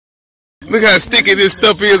Look how sticky this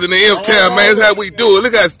stuff is in the M-Town, man. That's how we do it.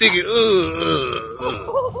 Look how sticky.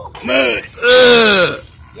 Mud.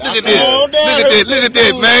 Look at this. Look at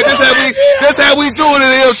that, man. That's how we do it in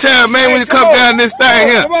the M-Town, man, when you come down this thing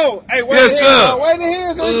here. Come on. Hey, yes, sir.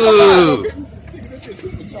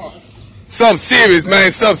 Something serious,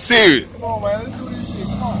 man. Something serious. Come on, man. Let's do this shit.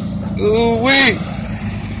 Come on. Ooh-wee.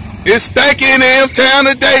 It's stanky in the M-Town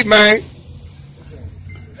today, man.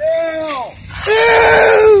 Damn.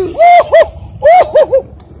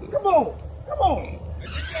 Come on. Come on.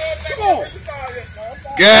 Come on.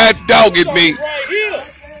 God dog it me.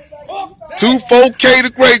 2-4K the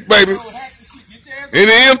great, baby. In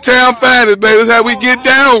the M-Town Fighters, baby. That's how we get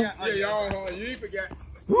down. Yeah, y'all, you ain't forgot.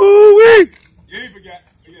 Ooh-wee. You ain't forgot.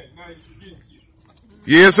 Now you forgetting shit.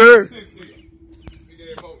 Yes, sir.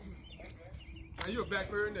 Now you a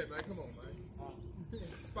back bird that, man. Come on, man.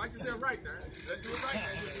 Fight yourself right now. Let's do it right now.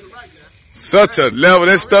 Let's do it right now. Such a level.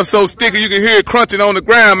 That stuff so sticky you can hear it crunching on the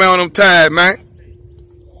ground, man, on them tires, man.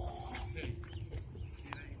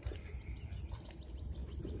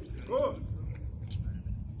 Good.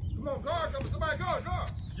 Come on, guard. Come on, somebody guard.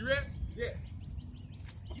 You ready? Yeah.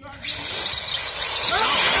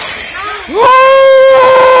 Woo!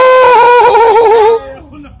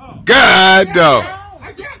 God, dog.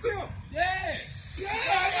 I got him. Yeah.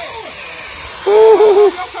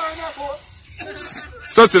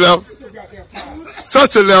 Such a level.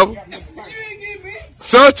 Such a level.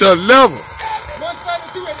 Such a level.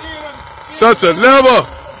 Such a level.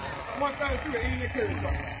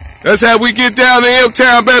 That's how we get down to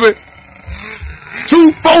M-Town, baby.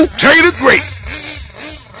 2-4K the great.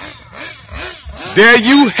 There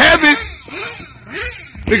you have it.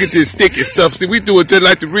 Look at this sticky stuff. We do it just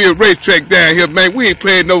like the real racetrack down here, man. We ain't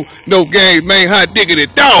playing no games, man. Hot diggity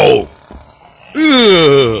dog.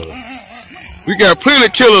 Ugh. We got plenty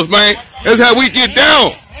of killers, man. That's how we get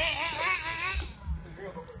down.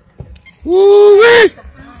 Woo-wee.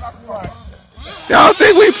 Y'all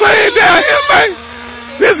think we playing down here, man?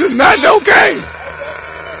 This is not no game.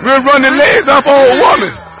 We'll run the legs off old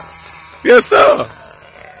woman. Yes, sir.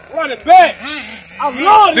 Run it back. I'm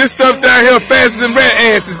loaded. This stuff down here faster than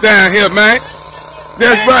rat asses down here, man.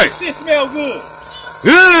 That's right. This shit smell good.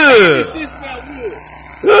 Good. This shit smell good.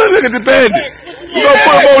 Look at the bandit. You gonna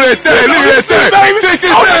put him on that thing. Look at that thing. Take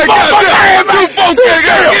this thing, goddamn. 2-4K.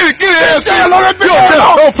 Get it, ass in.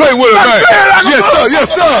 Don't play with him, man. Yes, sir.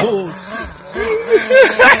 Yes, sir.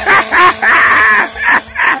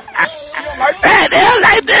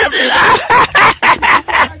 Like this.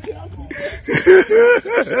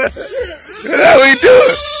 That's how we do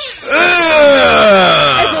it.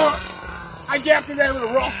 I gapped it there with a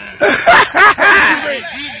rock.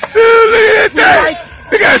 Look at that.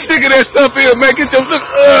 They got sticky that stuff in, man. Get them look.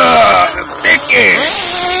 Sticky.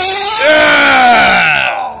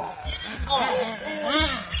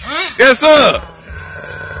 Yes, sir.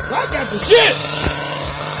 I got the shit.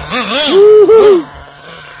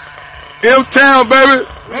 M-Town, baby.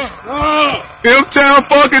 M-Town,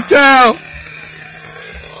 fucking town.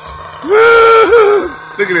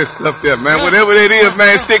 Look at this stuff there, man. Whatever that is,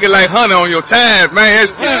 man, sticking like honey on your tires, man.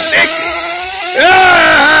 It's sticky.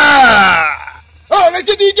 Oh, let's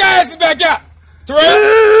get these guys back out.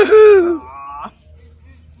 Terrell.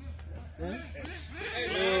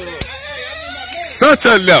 Such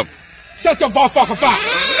a level. Shut your motherfucking mouth.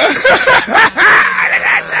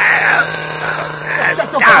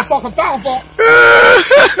 Shut your motherfucking mouth. Pull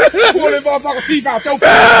that motherfucking teeth out your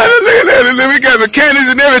face. Look at that. We got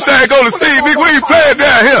mechanics and everything on the scene. Nigga, we ain't playing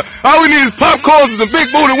down here. All we need is popcorns and some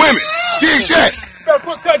big booty women. Get that. Better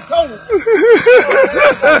put cut cold.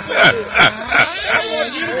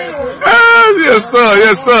 Yes, sir.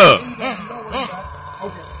 Yes, sir.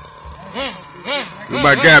 Look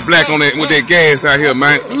my guy Black on that with that gas out here,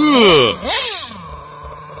 man. Ugh.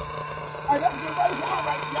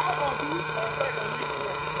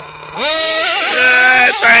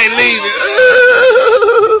 Thing leaving.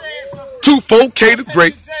 2-4K the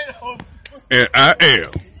great. And I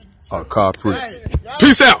am a car free.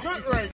 Peace out.